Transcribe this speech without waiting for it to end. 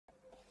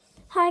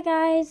Hi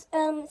guys,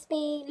 it's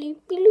me,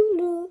 Loopy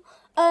Lulu.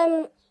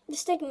 The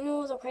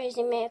signals are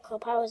crazy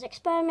makeup. I was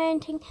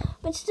experimenting,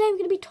 but today I'm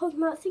going to be talking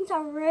about things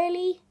that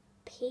really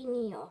pee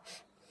me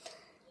off.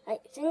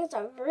 Like, things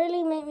that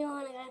really make me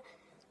want to go,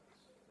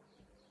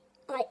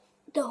 like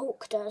the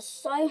Hulk does.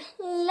 So,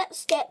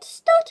 let's get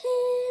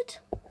started.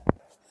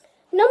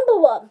 Number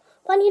one,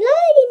 when you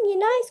lie in your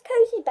nice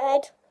cozy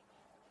bed,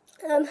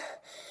 and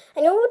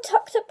you're all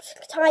tucked up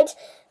tight,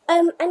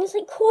 and it's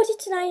like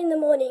 9:15 in the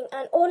morning,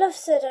 and all of a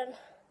sudden,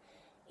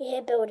 you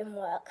hear building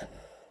work,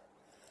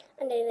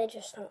 and they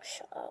just don't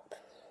shut up.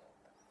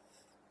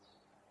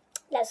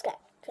 Let's get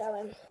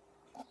going.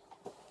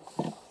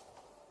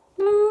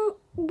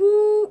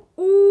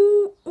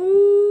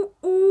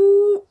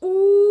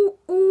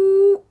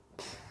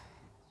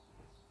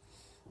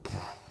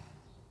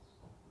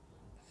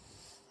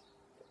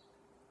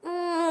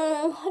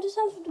 I just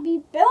have to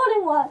be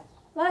building work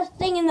first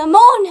thing in the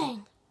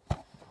morning.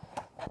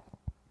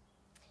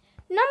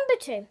 Number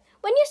two,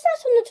 when you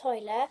sat on the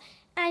toilet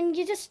and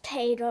you just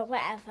paid or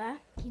whatever,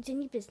 you're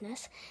doing your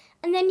business,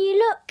 and then you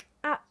look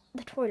at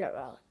the toilet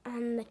roll,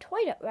 and the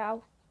toilet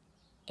roll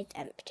is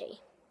empty.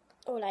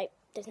 Or like,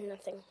 there's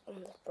nothing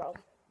on the roll.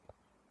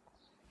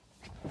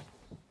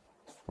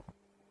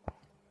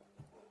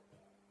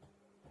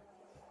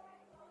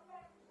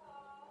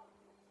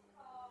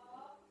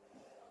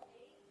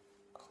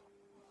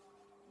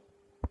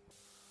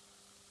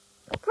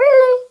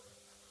 Really?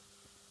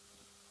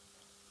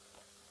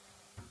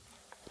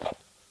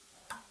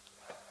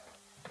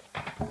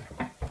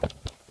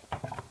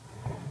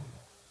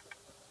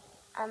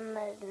 And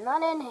there's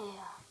none in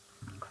here.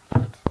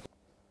 Great.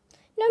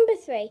 Number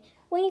three,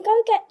 when you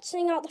go get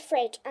something out the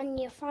fridge and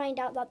you find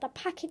out that the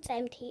packet's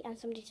empty and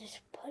somebody just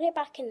put it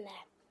back in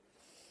there.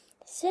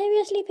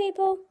 Seriously,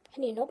 people?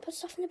 Can you not put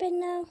stuff in the bin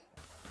now?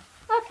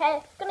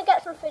 Okay, gonna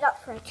get some food out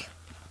the fridge.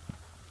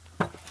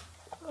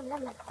 Oh,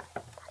 lemon.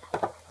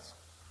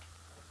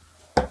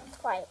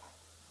 Right.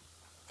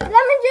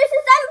 Lemon juice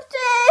is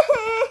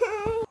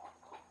empty!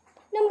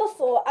 Number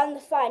four, and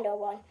the final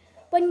one.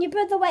 When your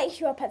brother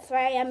wakes you up at 3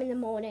 AM in the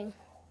morning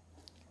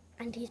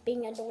and he's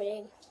being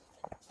annoying.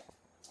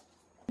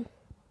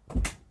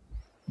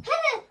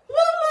 Hannah,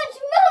 Mum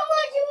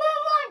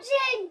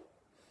watching!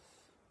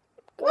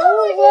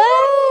 Go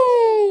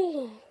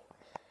away!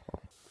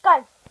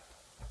 Go.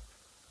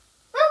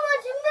 Mum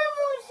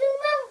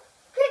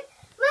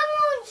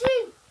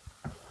watching!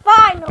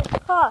 Fine, I'll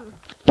come.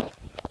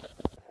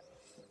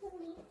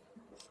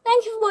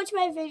 Thank you for watching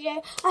my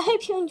video. I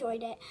hope you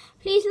enjoyed it.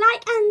 Please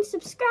like and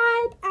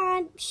subscribe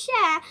and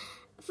share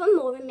for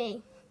more of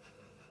me.